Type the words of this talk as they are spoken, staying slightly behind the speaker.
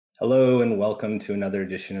Hello and welcome to another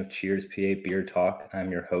edition of Cheers PA Beer Talk.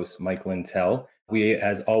 I'm your host, Mike Lintel. We,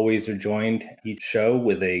 as always, are joined each show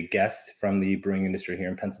with a guest from the brewing industry here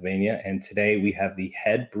in Pennsylvania. And today we have the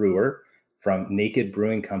head brewer from Naked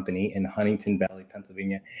Brewing Company in Huntington Valley,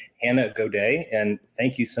 Pennsylvania, Hannah Godet. And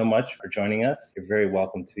thank you so much for joining us. You're very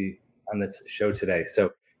welcome to be on this show today.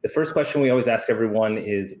 So the first question we always ask everyone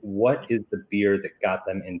is, what is the beer that got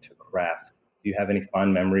them into craft? Do you have any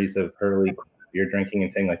fond memories of early beer drinking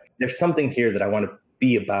and saying, like, there's something here that I want to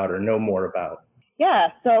be about or know more about? Yeah.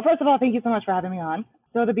 So first of all, thank you so much for having me on.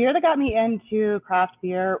 So the beer that got me into craft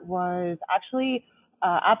beer was actually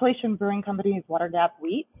Appalachian Brewing Company's Water Gap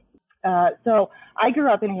Wheat. So I grew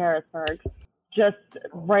up in Harrisburg, just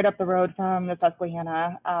right up the road from the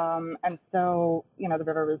Susquehanna. And so, the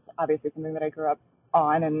river was obviously something that I grew up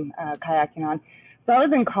on and kayaking on. So I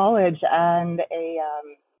was in college and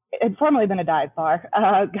it had formerly been a dive bar,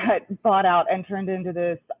 got bought out and turned into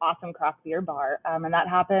this awesome craft beer bar. And that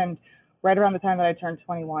happened right around the time that I turned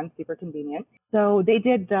 21, super convenient. So they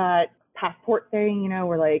did that passport thing,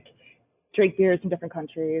 where like drink beers from different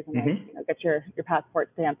countries and then, get your passport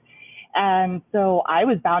stamped. And so I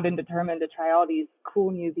was bound and determined to try all these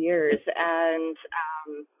cool new beers. And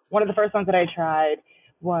one of the first ones that I tried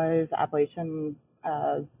was Appalachian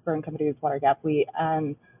Brewing Company's Water Gap Wheat.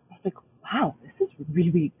 And I was like, wow, this is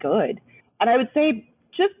really good. And I would say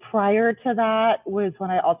just prior to that was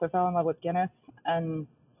when I also fell in love with Guinness. And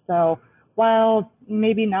so while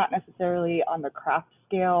maybe not necessarily on the craft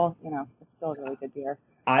scale, it's still a really good beer.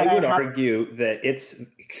 I would argue that it's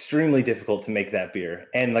extremely difficult to make that beer.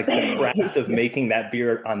 And like the craft of making that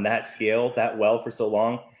beer on that scale that well for so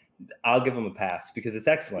long, I'll give them a pass because it's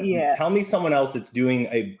excellent. Yeah. Tell me someone else that's doing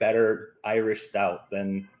a better Irish stout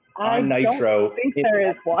than on Nitro. I think there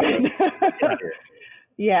is one.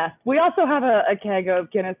 Yeah. We also have a keg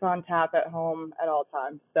of Guinness on tap at home at all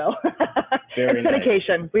times. So very nice.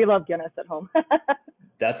 Dedication. We love Guinness at home.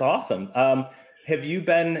 That's awesome. Have you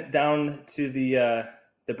been down to the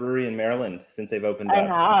brewery in Maryland since they've opened up?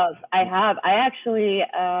 I have. I actually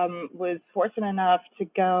was fortunate enough to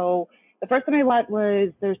go. The first time I went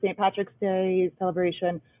was their St. Patrick's Day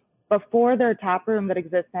celebration before their tap room that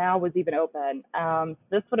exists now was even open.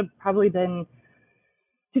 This would have probably been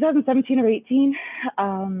 2017 or 18.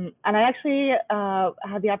 And I actually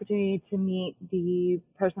had the opportunity to meet the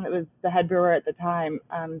person that was the head brewer at the time.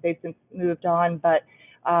 They've since moved on, but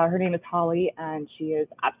her name is Holly, and she is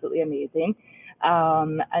absolutely amazing.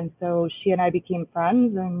 And so she and I became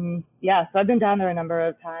friends, and yeah, so I've been down there a number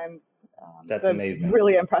of times. That's amazing.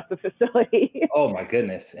 Really impressive facility. Oh my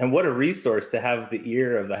goodness. And what a resource to have the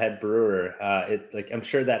ear of the head brewer. I'm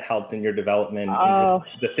sure that helped in your development and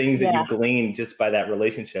just the things that you gleaned just by that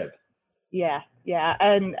relationship. Yeah.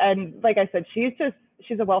 And like I said, she's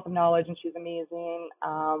a wealth of knowledge and she's amazing.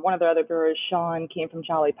 One of the other brewers, Sean, came from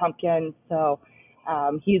Charlie Pumpkin. So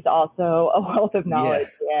he's also a wealth of knowledge.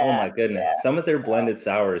 Yeah. Oh my goodness. Yeah. Some of their blended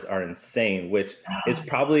sours are insane, which is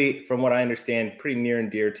probably, from what I understand, pretty near and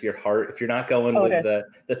dear to your heart. If you're not going with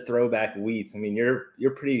the throwback wheats, I mean,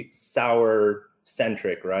 you're pretty sour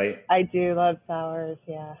centric, right? I do love sours.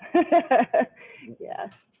 Yeah. Yeah.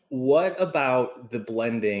 What about the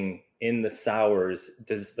blending in the sours?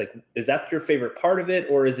 Is that your favorite part of it,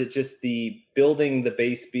 or is it just the building the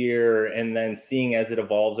base beer and then seeing as it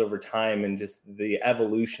evolves over time and just the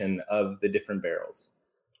evolution of the different barrels?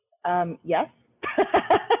 Yes.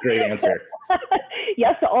 Great answer.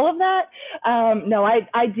 Yes to all of that. No,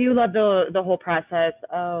 I do love the whole process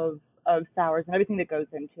of sours and everything that goes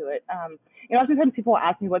into it. Oftentimes people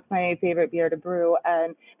ask me what's my favorite beer to brew,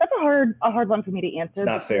 and that's a hard one for me to answer. It's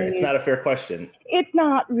not fair. It's not a fair question. It's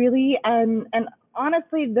not really, and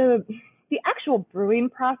honestly, the actual brewing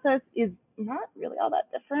process is not really all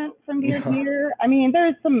that different from beer to beer. I mean,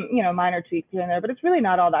 there's some minor tweaks here and there, but it's really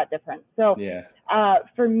not all that different. So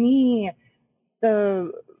for me,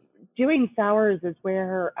 the doing sours is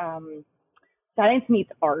where science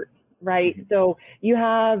meets art. Right. Mm-hmm. So you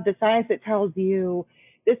have the science that tells you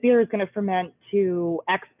this beer is going to ferment to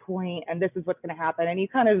X point and this is what's going to happen. And you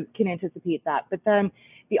kind of can anticipate that. But then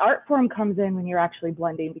the art form comes in when you're actually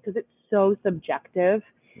blending because it's so subjective.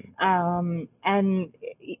 And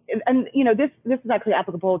this is actually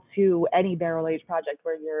applicable to any barrel age project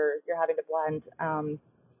where you're having to blend.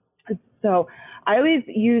 So I always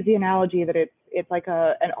use the analogy that it's like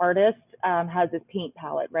an artist has this paint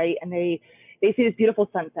palette, right? And they see this beautiful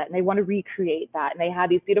sunset and they want to recreate that. And they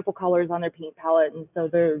have these beautiful colors on their paint palette. And so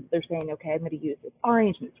they're saying, okay, I'm going to use this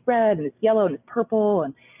orange and this red and this yellow and this purple.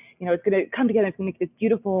 And, it's going to come together. It's going to make this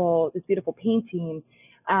beautiful painting.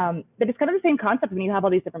 But it's kind of the same concept when you have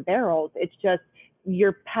all these different barrels. It's just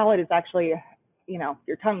your palette is actually,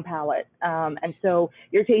 your tongue palate. And so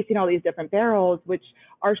you're tasting all these different barrels, which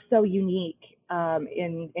are so unique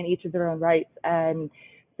in each of their own rights. And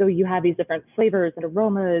so you have these different flavors and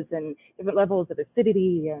aromas and different levels of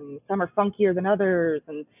acidity, and some are funkier than others,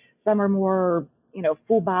 and some are more,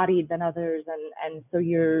 full-bodied than others. And so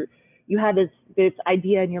you have this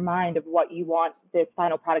idea in your mind of what you want this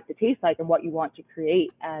final product to taste like and what you want to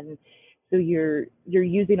create. And so you're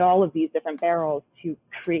using all of these different barrels to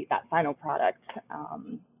create that final product.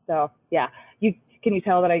 So yeah, can you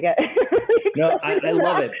tell that I get? No, I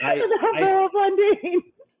love it. Barrel blending.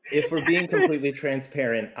 If we're being completely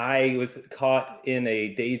transparent, I was caught in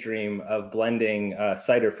a daydream of blending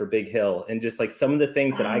cider for Big Hill, and just like some of the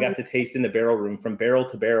things that I got to taste in the barrel room from barrel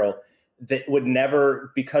to barrel that would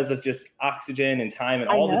never, because of just oxygen and time and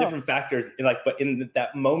all the different factors, but in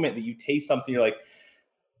that moment that you taste something, you're like,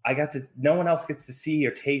 no one else gets to see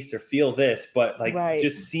or taste or feel this, but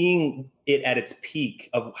just seeing it at its peak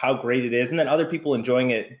of how great it is. And then other people enjoying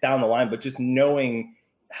it down the line, but just knowing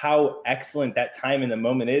how excellent that time in the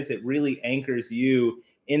moment is, it really anchors you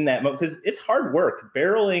in that moment, because it's hard work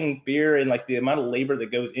barreling beer, and like the amount of labor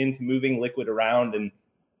that goes into moving liquid around and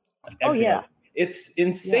everything. It's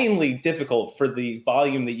insanely difficult for the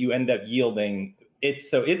volume that you end up yielding.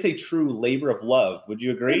 It's a true labor of love. Would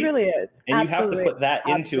you agree? It really is. And you have to put that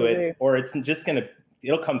into it, or it's just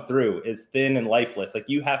it'll come through as thin and lifeless. Like,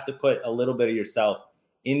 you have to put a little bit of yourself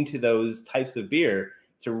into those types of beer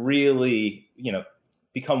to really,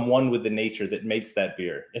 become one with the nature that makes that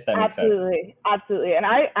beer, if that makes sense. Absolutely. And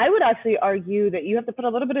I would actually argue that you have to put a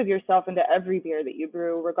little bit of yourself into every beer that you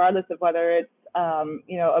brew, regardless of whether it's,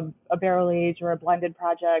 a barrel age or a blended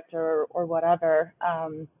project or whatever.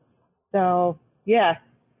 So yeah,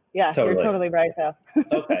 totally. You're totally right though.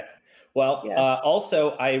 Okay. Well,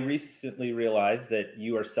 also, I recently realized that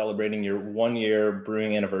you are celebrating your 1-year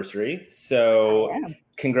brewing anniversary. So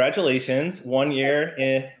congratulations, 1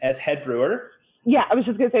 year as head brewer. Yeah, I was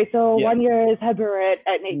just going to say, so 1 year as head brewer at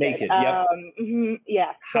Naked. Naked, yep.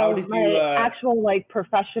 Yeah. How did you... actual,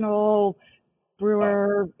 professional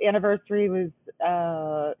brewer anniversary was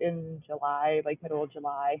in July, middle of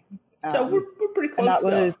July. So we're pretty close.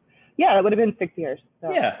 And that would have been 6 years.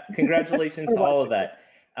 So. Yeah, congratulations to all of that.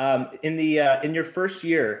 In your first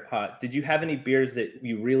year, did you have any beers that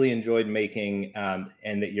you really enjoyed making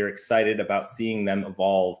and that you're excited about seeing them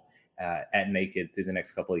evolve at Naked through the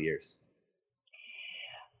next couple of years?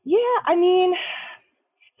 Yeah,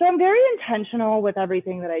 so I'm very intentional with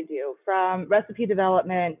everything that I do, from recipe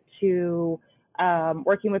development to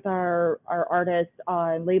working with our artists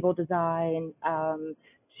on label design,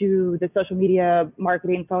 to the social media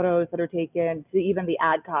marketing photos that are taken, to even the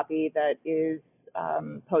ad copy that is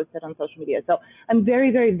posted on social media. So I'm very,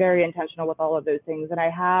 very, very intentional with all of those things. And I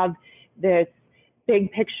have this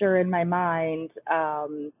big picture in my mind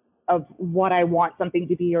of what I want something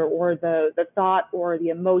to be, or the thought or the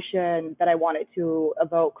emotion that I want it to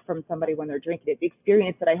evoke from somebody when they're drinking it, the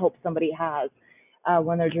experience that I hope somebody has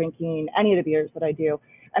when they're drinking any of the beers that I do.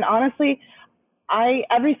 And honestly,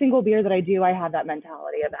 every single beer that I do, I have that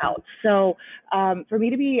mentality about. So for me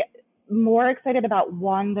to be more excited about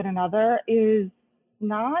one than another is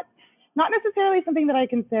not necessarily something that I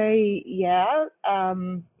can say, it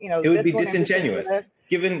would be disingenuous.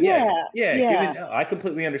 I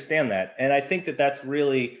completely understand that. And I think that that's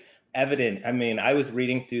really evident. I was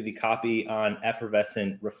reading through the copy on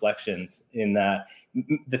Effervescent Reflections. The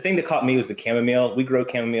thing that caught me was the chamomile. We grow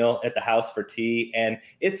chamomile at the house for tea, and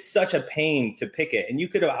it's such a pain to pick it. And you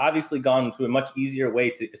could have obviously gone to a much easier way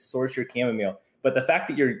to source your chamomile. But the fact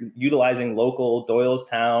that you're utilizing local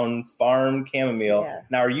Doylestown farm chamomile,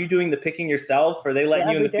 now are you doing the picking yourself? Or are they letting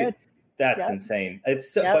you in the field? That's insane.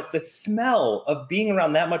 It's so, but the smell of being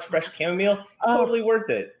around that much fresh chamomile, totally worth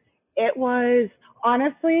it. It was,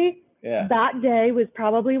 honestly, that day was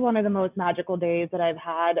probably one of the most magical days that I've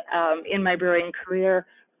had in my brewing career,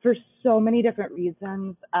 for so many different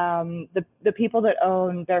reasons. The people that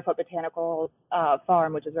own Barefoot Botanicals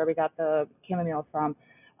Farm, which is where we got the chamomile from,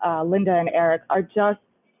 Linda and Eric, are just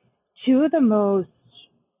two of the most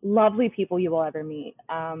lovely people you will ever meet.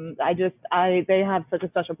 They have such a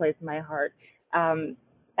special place in my heart. And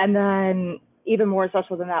then even more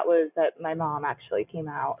special than that was that my mom actually came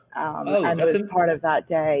out and was part of that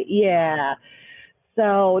day. Yeah.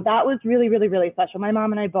 So that was really, really, really special. My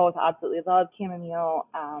mom and I both absolutely love chamomile.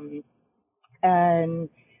 And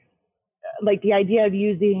the idea of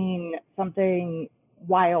using something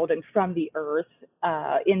wild and from the earth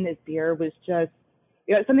in this beer was just,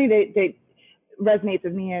 something that resonates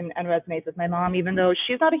with me and resonates with my mom, even though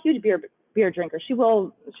she's not a huge beer beer drinker. She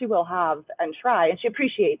will have and try, and she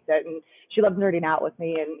appreciates it, and she loves nerding out with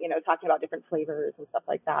me and talking about different flavors and stuff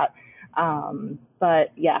like that.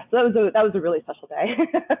 But yeah, so that was a really special day.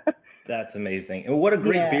 That's amazing. And what a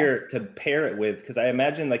great beer to pair it with, because I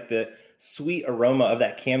imagine like the sweet aroma of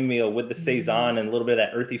that chamomile with the Saison and a little bit of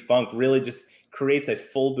that earthy funk really just creates a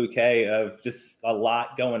full bouquet of just a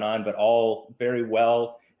lot going on, but all very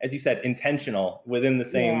well, as you said, intentional within the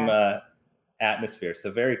same atmosphere.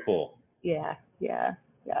 So very cool. Yeah,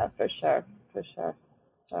 for sure.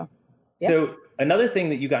 So another thing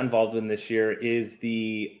that you got involved in this year is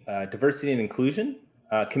the Diversity and Inclusion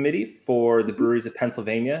Committee for the Breweries of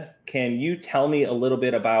Pennsylvania. Can you tell me a little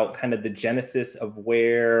bit about kind of the genesis of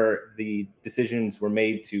where the decisions were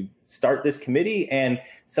made to start this committee and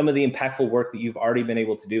some of the impactful work that you've already been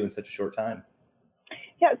able to do in such a short time?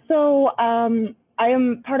 Yeah, so I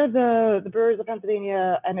am part of the Brewers of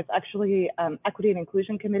Pennsylvania, and it's actually Equity and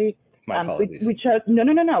Inclusion Committee. My apologies. We chose,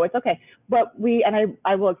 no, it's okay. But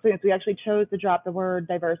I will explain this, we actually chose to drop the word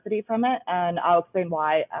diversity from it, and I'll explain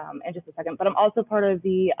why in just a second. But I'm also part of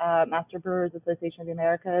the Master Brewers Association of the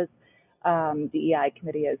Americas, DEI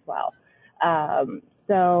committee as well.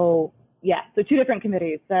 So two different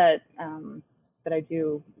committees that I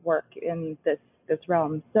do work in this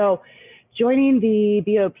realm. So joining the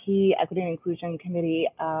BOP Equity and Inclusion Committee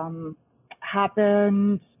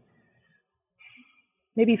happened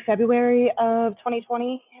maybe February of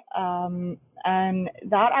 2020. And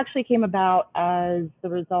that actually came about as the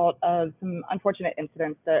result of some unfortunate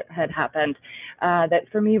incidents that had happened that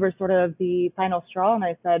for me were sort of the final straw. And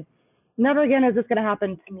I said, never again is this going to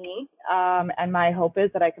happen to me. And my hope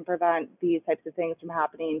is that I can prevent these types of things from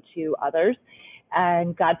happening to others.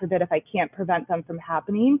 And God forbid, if I can't prevent them from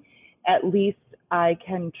happening, at least I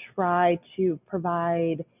can try to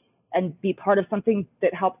provide and be part of something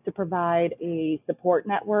that helps to provide a support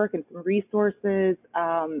network and some resources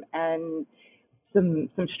and some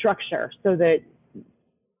structure, so that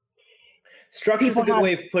structure is a good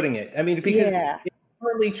way of putting it. I mean, because it's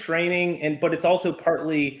partly training, but it's also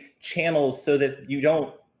partly channels, so that you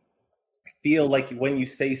don't feel like when you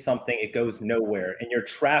say something, it goes nowhere and you're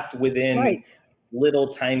trapped within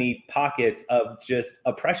little tiny pockets of just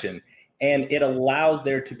oppression. And it allows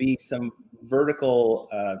there to be some vertical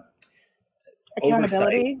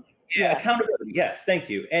accountability. Oversight. Accountability. Yes, thank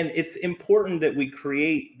you. And it's important that we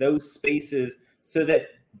create those spaces so that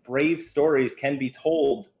brave stories can be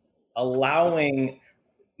told, allowing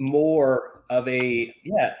more of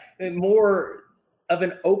an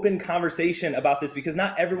open conversation about this, because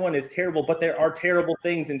not everyone is terrible, but there are terrible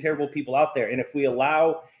things and terrible people out there. And if we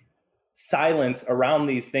allow silence around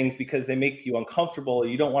these things because they make you uncomfortable, or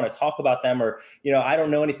you don't want to talk about them, or I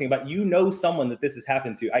don't know anything about, someone that this has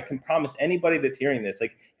happened to, I can promise anybody that's hearing this,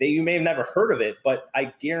 like, you may have never heard of it, but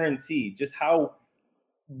I guarantee just how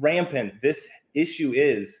rampant this issue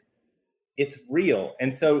is, it's real.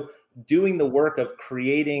 And so doing the work of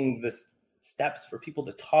creating the steps for people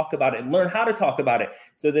to talk about it and learn how to talk about it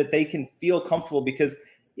so that they can feel comfortable, because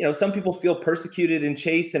some people feel persecuted and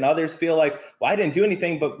chased, and others feel like, well, I didn't do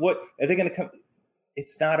anything, but what are they going to come?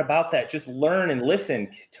 It's not about that. Just learn and listen,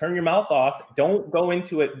 turn your mouth off. Don't go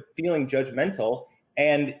into it feeling judgmental.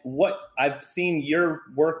 And what I've seen your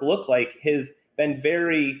work look like has been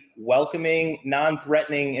very welcoming,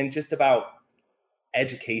 non-threatening, and just about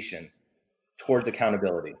education towards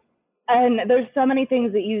accountability. And there's so many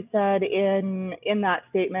things that you said in that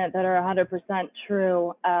statement that are 100%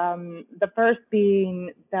 true. The first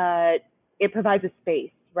being that it provides a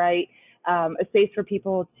space, right? A space for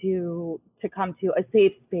people to come to, a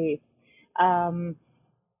safe space,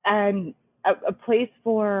 and a place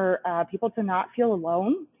for people to not feel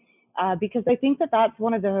alone, because I think that that's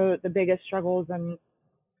one of the biggest struggles. And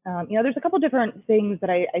there's a couple different things that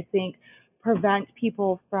I think prevent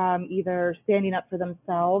people from either standing up for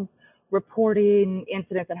themselves, reporting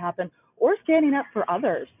incidents that happen, or standing up for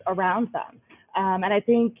others around them. And I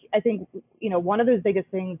think one of those biggest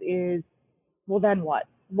things is, well, then what?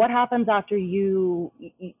 What happens after you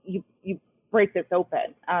break this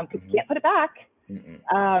open? Because you can't put it back.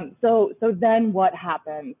 So then what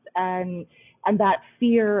happens? And that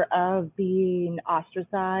fear of being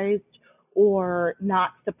ostracized or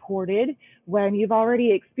not supported when you've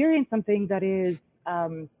already experienced something that is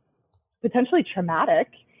potentially traumatic.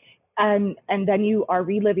 And then you are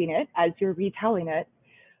reliving it as you're retelling it.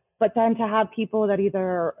 But then to have people that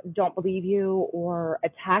either don't believe you or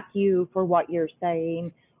attack you for what you're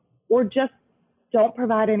saying, or just don't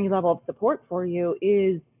provide any level of support for you,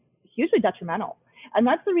 is hugely detrimental. And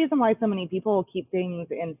that's the reason why so many people keep things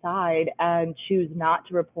inside and choose not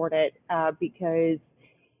to report it, because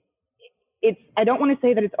I don't want to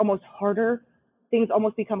say that it's almost harder. Things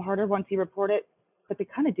almost become harder once you report it, but they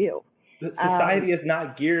kind of do. Society is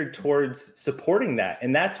not geared towards supporting that.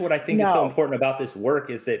 And that's what I think is so No. important about this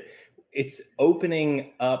work, is that it's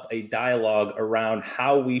opening up a dialogue around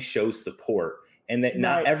how we show support, and that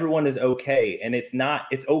not Right. everyone is okay. And it's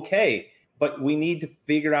okay, but we need to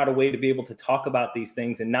figure out a way to be able to talk about these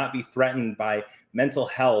things and not be threatened by mental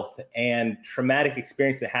health and traumatic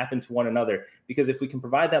experience that happen to one another. Because if we can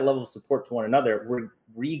provide that level of support to one another, we're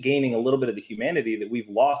regaining a little bit of the humanity that we've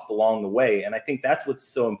lost along the way. And I think that's what's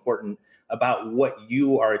so important about what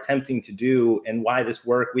you are attempting to do and why this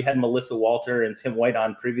work. We had Melissa Walter and Tim White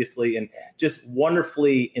on previously, and just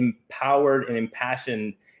wonderfully empowered and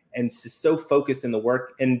impassioned, and just so focused in the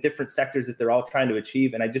work in different sectors that they're all trying to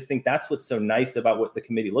achieve. And I just think that's what's so nice about what the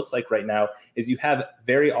committee looks like right now, is you have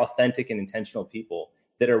very authentic and intentional people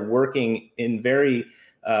that are working in very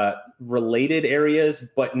related areas,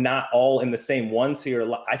 but not all in the same one.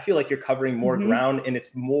 So I feel like you're covering more ground, and it's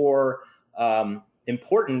more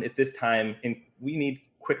important at this time. And we need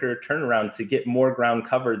quicker turnaround to get more ground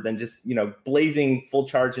covered than just, blazing full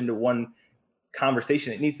charge into one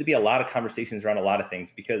conversation. It needs to be a lot of conversations around a lot of things,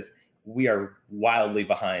 because we are wildly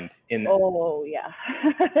behind in that. Oh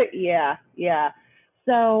yeah. yeah.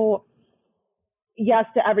 So yes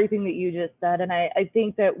to everything that you just said. And I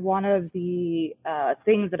think that one of the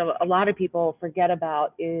things that a lot of people forget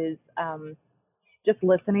about is just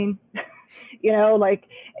listening.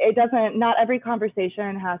 Not every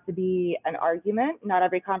conversation has to be an argument. Not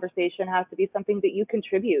every conversation has to be something that you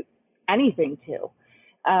contribute anything to.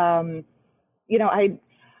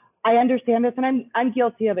 I understand this, and I'm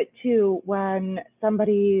guilty of it too. When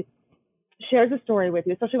somebody shares a story with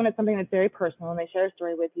you, especially when it's something that's very personal, and they share a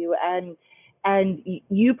story with you, and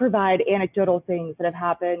you provide anecdotal things that have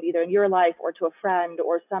happened either in your life or to a friend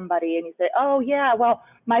or somebody, and you say, oh yeah, well,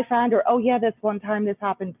 my friend, or oh yeah, this one time this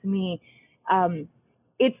happened to me.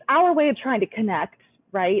 It's our way of trying to connect,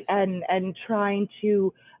 right? And trying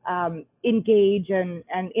to engage and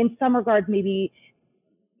in some regards maybe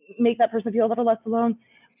make that person feel a little less alone.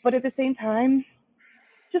 But at the same time,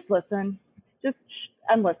 just listen,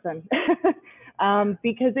 and listen.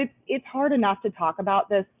 Because it's hard enough to talk about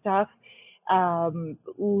this stuff,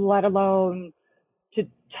 let alone to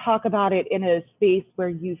talk about it in a space where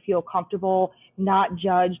you feel comfortable, not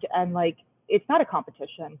judged, and like it's not a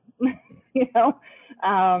competition. If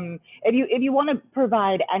you want to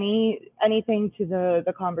provide anything to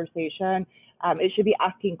the conversation, it should be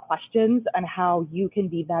asking questions on how you can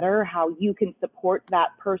be better, how you can support that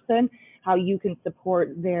person, how you can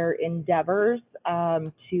support their endeavors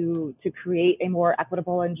to create a more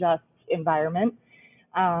equitable and just environment.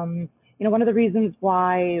 One of the reasons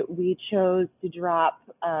why we chose to drop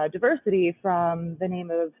diversity from the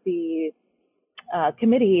name of the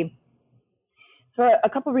committee, for a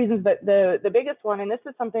couple of reasons, but the biggest one, and this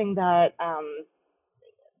is something that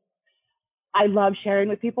I love sharing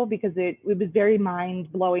with people, because it was very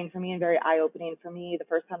mind-blowing for me and very eye-opening for me the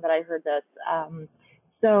first time that I heard this.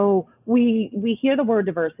 So we hear the word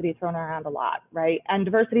diversity thrown around a lot, right? And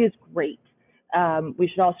diversity is great. We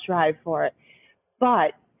should all strive for it.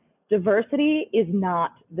 But diversity is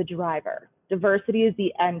not the driver. Diversity is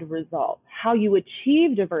the end result. How you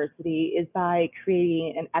achieve diversity is by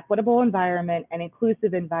creating an equitable environment, an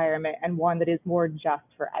inclusive environment, and one that is more just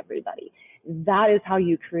for everybody. That is how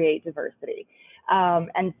you create diversity.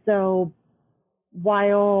 And so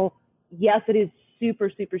while, yes, it is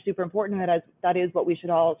super, super, super important, that is what we should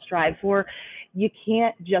all strive for, you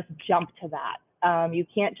can't just jump to that. You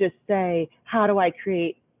can't just say, how do I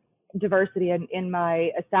create diversity in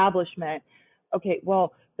my establishment? Okay,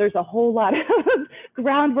 well, there's a whole lot of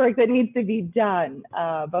groundwork that needs to be done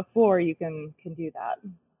before you can do that.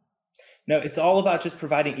 No, it's all about just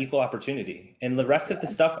providing equal opportunity, and the rest of the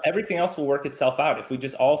stuff, everything else will work itself out if we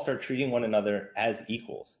just all start treating one another as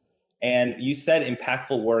equals. And you said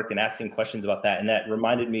impactful work and asking questions about that. And that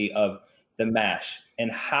reminded me of the MASH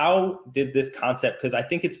and how did this concept, because I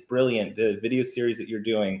think it's brilliant, the video series that you're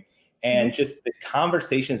doing, and just the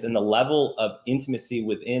conversations and the level of intimacy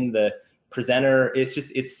within the presenter.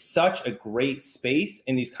 It's such a great space,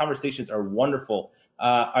 and these conversations are wonderful.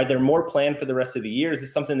 Are there more planned for the rest of the year? Is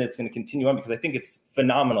this something that's going to continue on? Because I think it's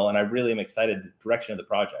phenomenal, and I really am excited the direction of the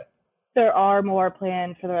project. There are more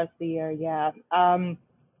planned for the rest of the year, yeah.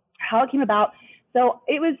 How it came about, so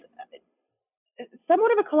it was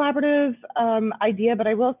somewhat of a collaborative idea, but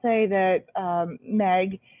I will say that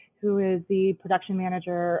Meg, who is the production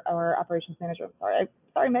manager or operations manager,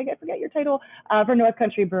 sorry, Meg, I forget your title, for North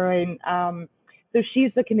Country Brewing. So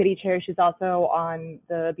she's the committee chair. She's also on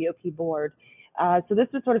the BOP board. So this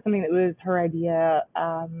was sort of something that was her idea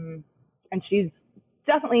and she's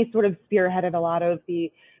definitely sort of spearheaded a lot of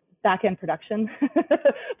the back end production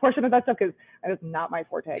portion of that stuff, because that is not my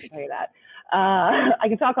forte. I can tell you that. I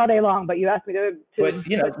can talk all day long, but you asked me to but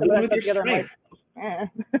you know, put that stuff together. I'm like,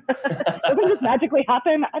 doesn't just magically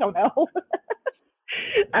happen? I don't know.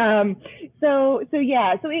 So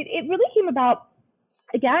it really came about,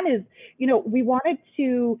 again, is, you know, we wanted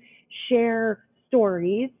to share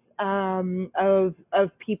stories of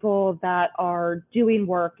people that are doing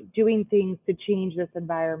work, doing things to change this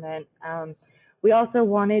environment. We also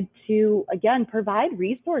wanted to, again, provide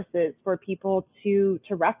resources for people to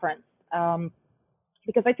reference,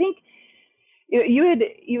 because I think you had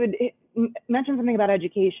mentioned something about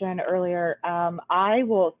education earlier. I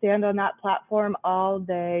will stand on that platform all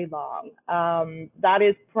day long. That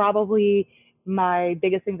is probably my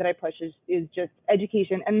biggest thing that I push is just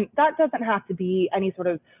education, and that doesn't have to be any sort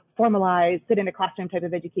of formalized sit in a classroom type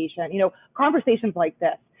of education. You know, conversations like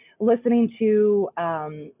this, listening to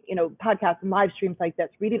you know, podcasts and live streams like this,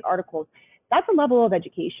 reading articles, that's a level of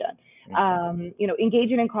education. You know,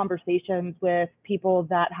 engaging in conversations with people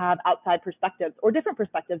that have outside perspectives or different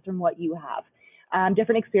perspectives from what you have,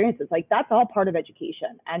 different experiences, like that's all part of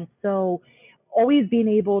education. And so always being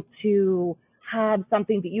able to have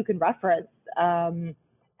something that you can reference, and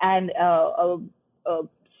a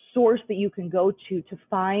source that you can go to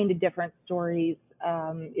find different stories,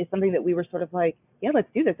 is something that we were sort of like, yeah, let's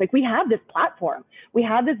do this. Like, we have this platform, we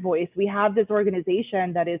have this voice, we have this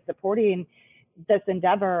organization that is supporting this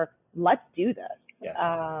endeavor. Let's do this. Yes.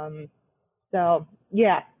 So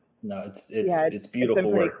yeah. No, it's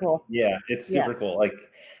beautiful work. Cool. Yeah, it's super cool. Like,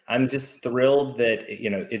 I'm just thrilled that, you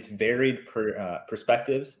know, it's varied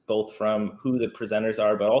perspectives, both from who the presenters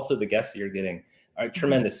are, but also the guests that you're getting are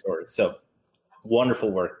tremendous stories. So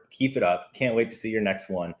wonderful work. Keep it up. Can't wait to see your next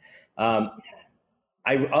one.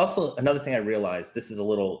 I also, another thing I realized, this is a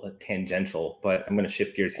little tangential, but I'm going to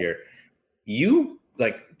shift gears here. You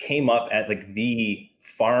like came up at like the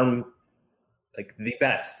farm, like the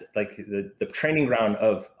best, like the training ground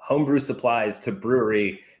of homebrew supplies to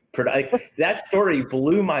brewery. Like, that story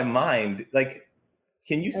blew my mind. Like,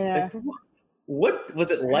 can you, like, what was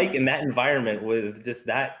it like in that environment with just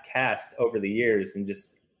that cast over the years and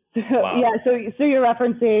just, wow. Yeah, so you're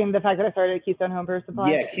referencing the fact that I started at Keystone Homebrew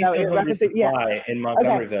Supply? Yeah, Keystone Homebrew Supply in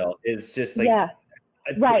Montgomeryville is just like,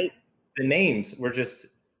 right. The names were just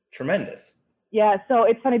tremendous. Yeah, so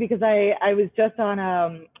it's funny because I was just on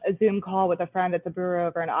a Zoom call with a friend that's a brewer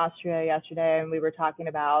over in Austria yesterday, and we were talking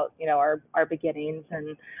about, you know, our beginnings,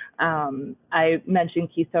 and I mentioned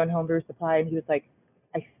Keystone Homebrew Supply, and he was like,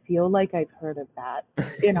 I feel like I've heard of that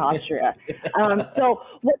in Austria. So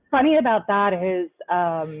what's funny about that is,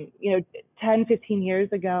 you know, 10, 15 years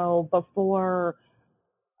ago, before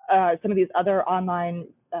some of these other online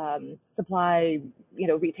supply, you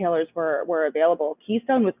know, retailers were available,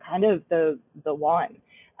 Keystone was kind of the one.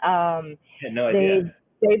 No idea.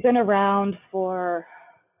 They've been around for,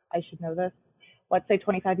 I should know this, let's say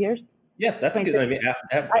 25 years. Yeah, that's good. I mean,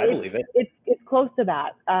 I believe it. It's close to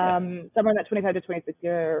that, somewhere in that 25 to 26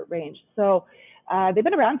 year range. So they've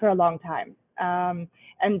been around for a long time.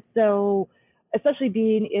 And so, especially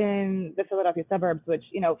being in the Philadelphia suburbs, which,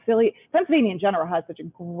 you know, Pennsylvania in general has such a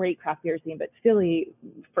great craft beer scene, but Philly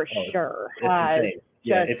for sure has. Insane.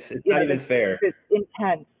 Yeah, it's not even fair. It's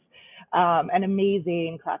intense, and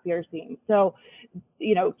amazing craft beer scene. So,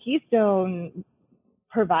 you know, Keystone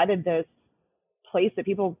provided this place that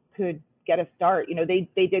people could get a start. You know, they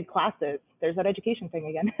did classes. There's that education thing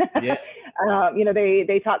again. Yeah. You know,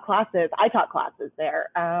 they taught classes. I taught classes there.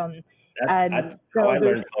 That's how I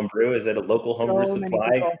learned homebrew, is at a local homebrew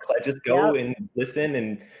supply. Just go and listen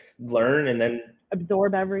and learn, and then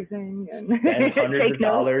absorb everything and spend hundreds of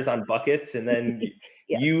dollars on buckets, and then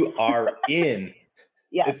you are in.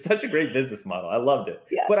 Yeah, it's such a great business model. I loved it.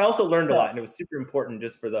 Yeah. But I also learned a lot, and it was super important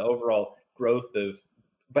just for the overall growth of.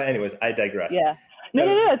 But anyways, I digress. Yeah. No,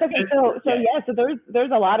 it's okay. So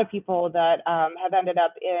there's a lot of people that have ended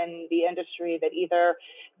up in the industry that either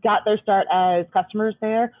got their start as customers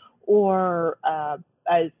there or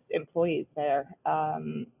as employees there.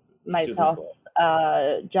 Myself,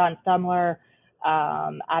 John Stumler,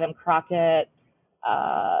 Adam Crockett,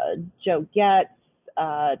 Joe Getz,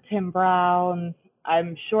 Tim Brown.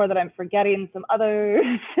 I'm sure that I'm forgetting some others.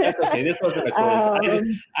 That's okay. This wasn't a quiz.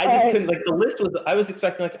 I just couldn't, like, the list was, I was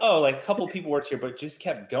expecting like, oh, like a couple people worked here, but it just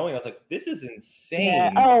kept going. I was like, this is insane.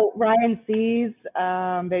 Yeah. Oh, Ryan Sees.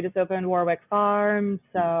 They just opened Warwick Farm.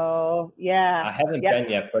 So yeah. I haven't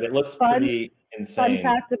been yet, but it looks pretty insane. Fun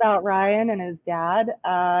fact about Ryan and his dad.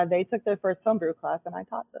 They took their first homebrew class and I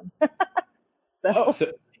taught them.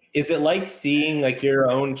 So is it like seeing like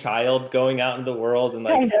your own child going out in the world and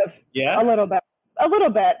like Yeah. A little bit, a little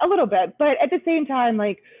bit. But at the same time,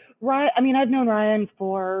 like Ryan, I mean, I've known Ryan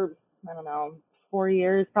for, I don't know, 4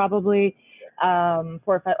 years probably, 4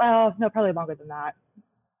 or 5. Well, no, probably longer than that.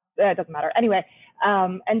 It doesn't matter. Anyway,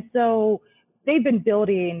 and so they've been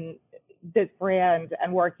building this brand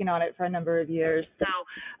and working on it for a number of years.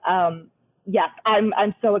 So, yes,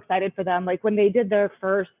 I'm so excited for them. Like when they did their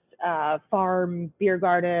first farm beer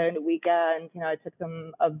garden weekend, I took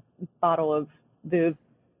them a bottle of the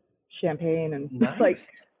champagne and Nice. like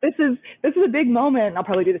this is a big moment. And I'll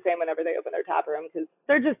probably do the same whenever they open their tap room because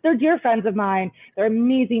they're dear friends of mine. They're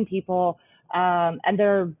amazing people, and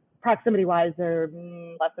they're proximity wise they're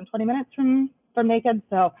less than 20 minutes from Naked.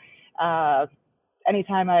 So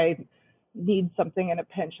anytime I need something in a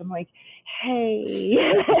pinch, I'm like, hey,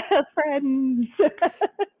 friends.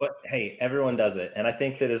 But hey, everyone does it, and I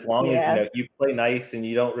think that as long as you play nice and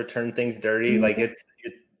you don't return things dirty, like it's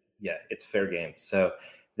fair game. So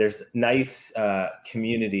there's nice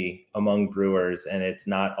community among brewers, and it's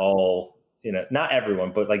not all, not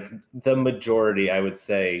everyone, but like the majority, I would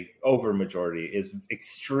say over majority is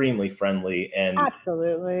extremely friendly, and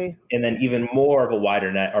absolutely. And then even more of a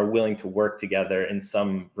wider net are willing to work together in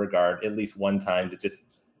some regard, at least one time, to just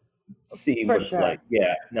see what it's like.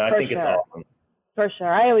 Yeah, no, I think it's awesome. For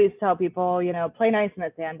sure. I always tell people, play nice in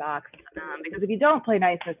the sandbox, because if you don't play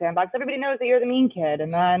nice in the sandbox, everybody knows that you're the mean kid,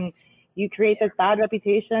 and then you create this bad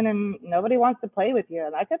reputation and nobody wants to play with you.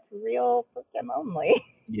 And that gets real freaking lonely.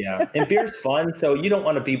 Yeah. And beer's fun. So you don't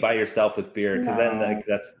want to be by yourself with beer because then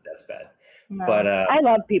that's bad. No. But I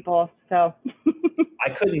love people. So I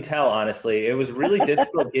couldn't tell, honestly. It was really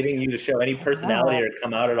difficult getting you to show any personality or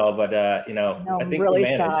come out at all. But, I think really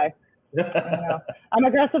we managed. Shy. I'm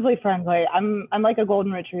aggressively friendly. I'm like a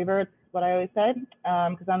golden retriever. It's what I always say.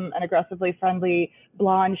 Because I'm an aggressively friendly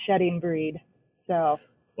blonde shedding breed. So.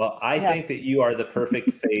 Well, I think that you are the perfect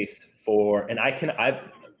face for, and I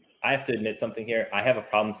have to admit something here. I have a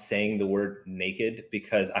problem saying the word naked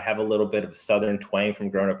because I have a little bit of Southern twang from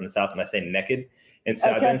growing up in the South, and I say naked. And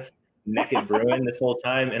so I've been naked brewing this whole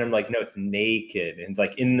time, and I'm like, no, it's naked. And it's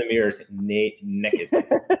like in the mirror, it's naked.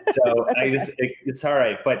 So it's all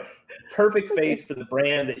right. But perfect face for the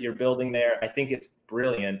brand that you're building there. I think it's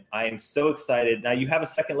brilliant. I am so excited. Now you have a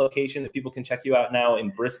second location that people can check you out now in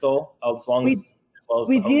Bristol, as long as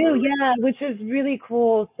we do, yeah, which is really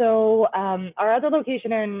cool. So our other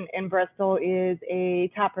location in Bristol is a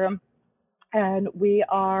tap room, and we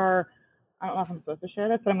are, I don't know if I'm supposed to share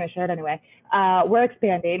this, but I'm going to share it anyway. We're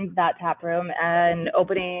expanding that tap room and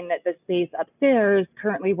opening the space upstairs.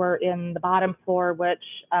 Currently, we're in the bottom floor, which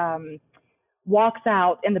walks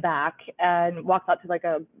out in the back and walks out to like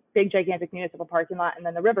a big, gigantic municipal parking lot, and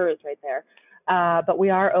then the river is right there. But we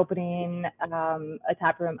are opening a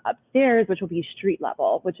tap room upstairs, which will be street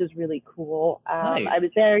level, which is really cool. Nice. I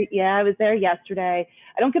was there yesterday.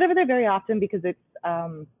 I don't get over there very often because it's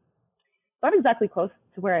not exactly close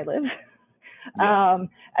to where I live. Yeah.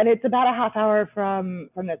 And it's about a half hour from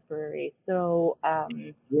this brewery. So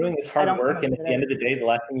brewing is hard work, and at the end of the day, the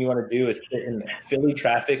last thing you want to do is sit in Philly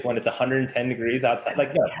traffic when it's 110 degrees outside.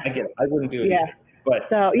 Like, no, I get it. I wouldn't do it either. But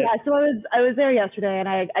so I was there yesterday, and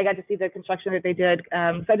I got to see the construction that they did.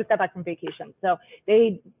 So I just got back from vacation. So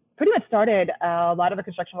they pretty much started a lot of the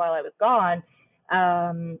construction while I was gone.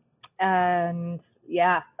 And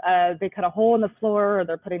they cut a hole in the floor, or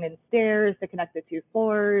they're putting in stairs to connect the two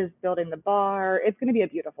floors, building the bar. It's going to be a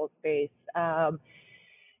beautiful space.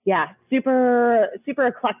 Super, super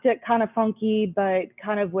eclectic, kind of funky, but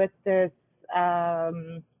kind of with this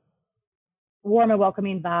warm and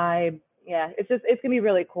welcoming vibe. Yeah, it's gonna be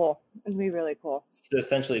really cool. It's gonna be really cool. So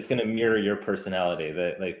essentially, it's gonna mirror your personality.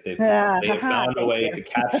 That like they've found a way to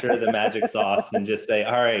capture the magic sauce and just say,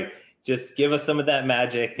 all right, just give us some of that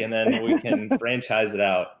magic, and then we can franchise it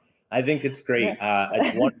out. I think it's great.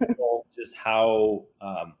 It's wonderful just how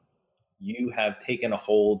you have taken a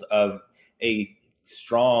hold of a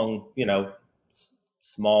strong,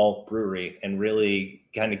 small brewery and really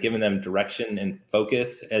kind of given them direction and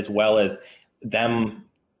focus, as well as them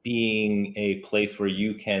being a place where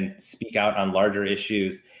you can speak out on larger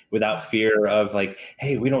issues without fear of like,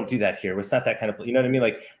 hey, we don't do that here. It's not that kind of, you know what I mean?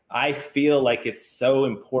 Like, I feel like it's so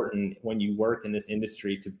important when you work in this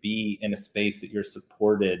industry to be in a space that you're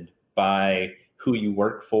supported by who you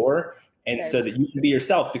work for. And so that you can be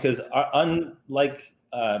yourself, because unlike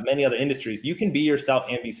many other industries, you can be yourself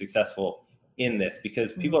and be successful in this,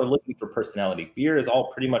 because people are looking for personality. Beer is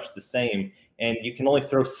all pretty much the same, and you can only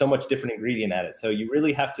throw so much different ingredient at it. So you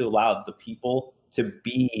really have to allow the people to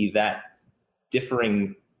be that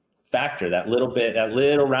differing factor, that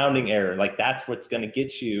little rounding error. Like, that's what's going to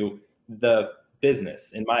get you the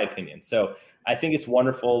business, in my opinion. So I think it's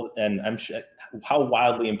wonderful, and I'm sure how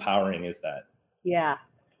wildly empowering is that? Yeah.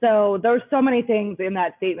 So there's so many things in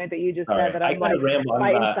that statement that you just said that I'm like,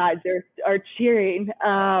 my insides are cheering.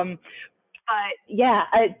 Yeah,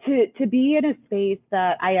 to be in a space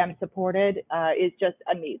that I am supported is just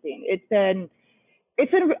amazing. It's been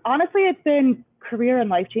honestly, it's been career and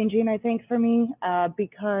life changing, I think, for me,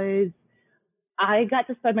 because I got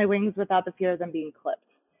to spread my wings without the fear of them being clipped.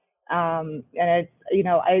 And it's, you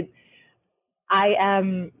know, I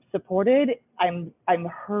am supported, I'm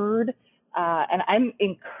heard, and I'm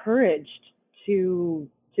encouraged to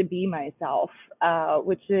be myself,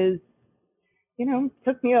 which is, you know,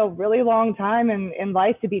 took me a really long time in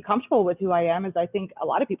life to be comfortable with who I am, as I think a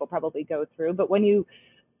lot of people probably go through. But when you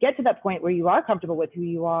get to that point where you are comfortable with who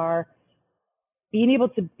you are, being able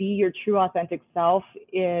to be your true authentic self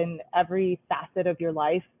in every facet of your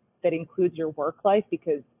life that includes your work life,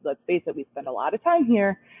 because let's face it, we spend a lot of time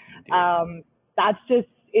here.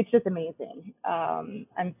 It's just amazing.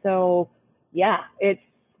 And so, yeah,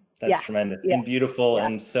 that's tremendous and beautiful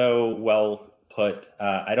and so well put.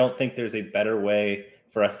 I don't think there's a better way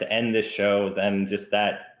for us to end this show than just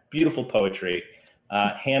that beautiful poetry.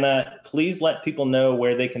 Hannah, please let people know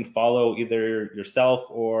where they can follow either yourself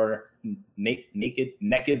or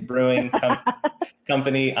Naked Brewing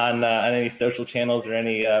Company on any social channels, or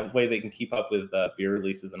any way they can keep up with beer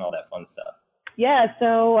releases and all that fun stuff. Yeah,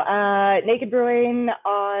 so Naked Brewing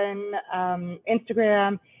on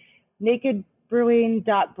Instagram,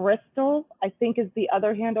 nakedbrewing.bristol, I think is the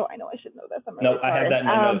other handle. I know I should know this. I have that in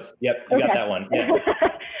my notes. Yep, you got that one. Yeah.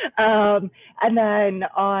 And then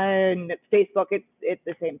on Facebook, it's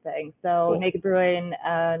the same thing. So cool. Naked Brewing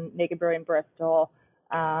and Naked Brewing Bristol.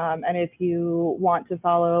 And if you want to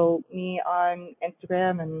follow me on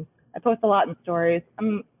Instagram, and I post a lot in stories.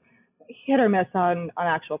 I'm hit or miss on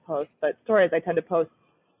actual posts, but stories I tend to post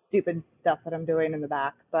stupid stuff that I'm doing in the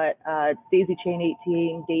back. But Daisy Chain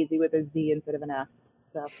 18, Daisy with a Z instead of an S.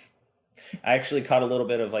 So I actually caught a little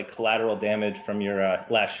bit of like collateral damage from your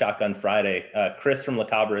last Shotgun Friday. Chris from La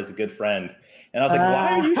Cabra is a good friend, and I was like,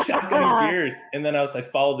 "Why are you shotgunning beers?" And then I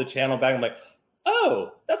followed the channel back. I'm like,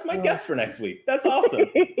 "Oh, that's my guest for next week. That's awesome.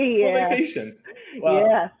 Cool vacation." Wow.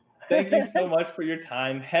 Yeah. Thank you so much for your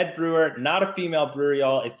time. Head brewer, not a female brewer,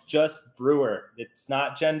 y'all. It's just brewer. It's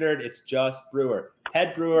not gendered. It's just brewer.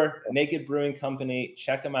 Head brewer, Naked Brewing Company.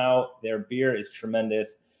 Check them out. Their beer is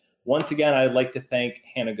tremendous. Once again, I'd like to thank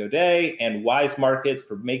Hannah Godet and Wise Markets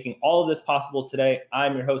for making all of this possible today.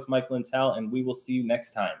 I'm your host, Mike Lintel, and we will see you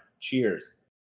next time. Cheers.